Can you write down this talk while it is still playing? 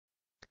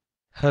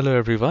Hello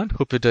everyone,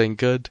 hope you're doing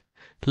good.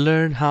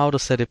 Learn how to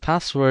set a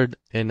password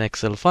in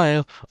Excel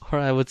file, or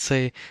I would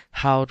say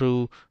how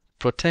to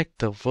protect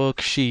the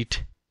worksheet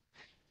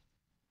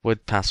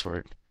with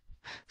password.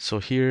 So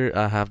here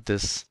I have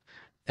this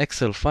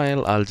Excel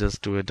file. I'll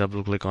just do a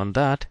double click on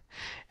that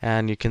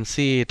and you can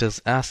see it is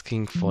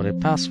asking for a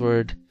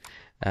password,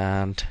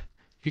 and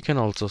you can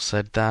also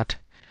set that,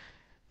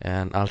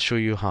 and I'll show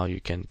you how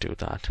you can do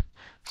that.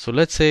 So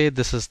let's say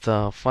this is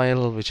the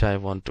file which I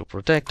want to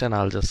protect, and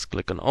I'll just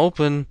click on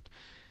open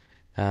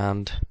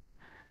and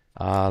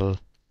I'll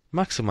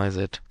maximize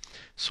it.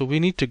 So we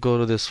need to go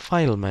to this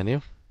file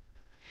menu,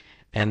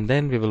 and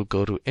then we will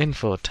go to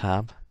info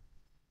tab,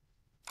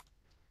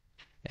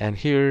 and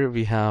here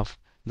we have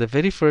the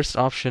very first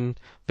option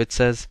which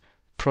says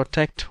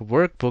protect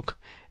workbook,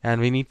 and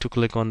we need to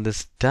click on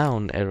this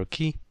down arrow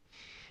key,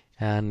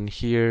 and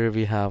here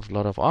we have a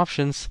lot of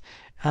options,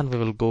 and we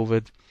will go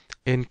with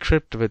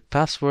encrypt with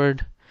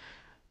password,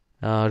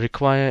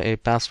 require a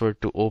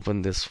password to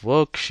open this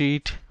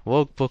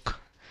workbook,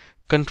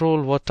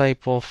 control what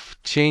type of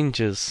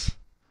changes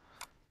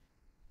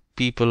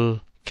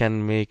people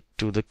can make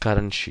to the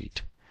current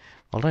sheet.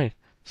 Alright,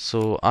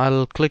 so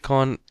I'll click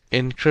on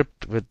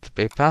encrypt with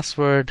a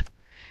password,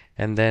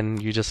 and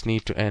then you just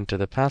need to enter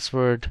the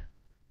password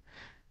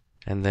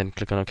and then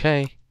click on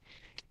OK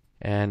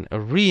and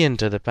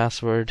re-enter the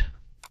password.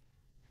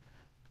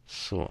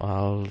 So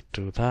I'll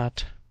do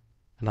that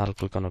and I'll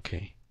click on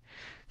OK.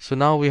 So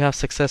now we have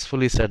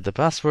successfully set the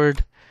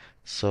password.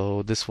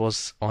 So this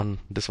was on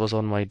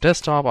my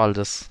desktop. I'll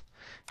just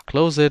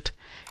close it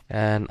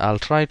and I'll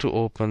try to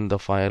open the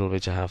file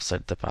which I have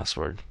set the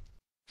password.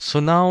 So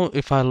now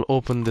if I'll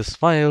open this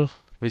file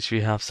which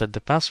we have set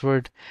the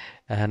password,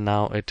 and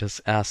now it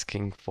is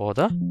asking for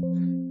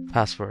the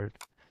password.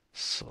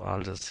 So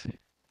I'll just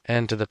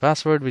enter the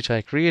password which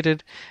I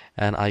created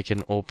and I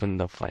can open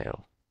the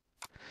file.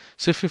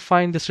 So if you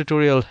find this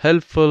tutorial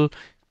helpful,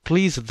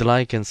 please hit the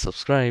like and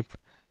subscribe.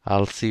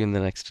 I'll see you in the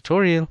next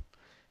tutorial.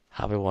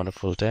 Have a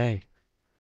wonderful day.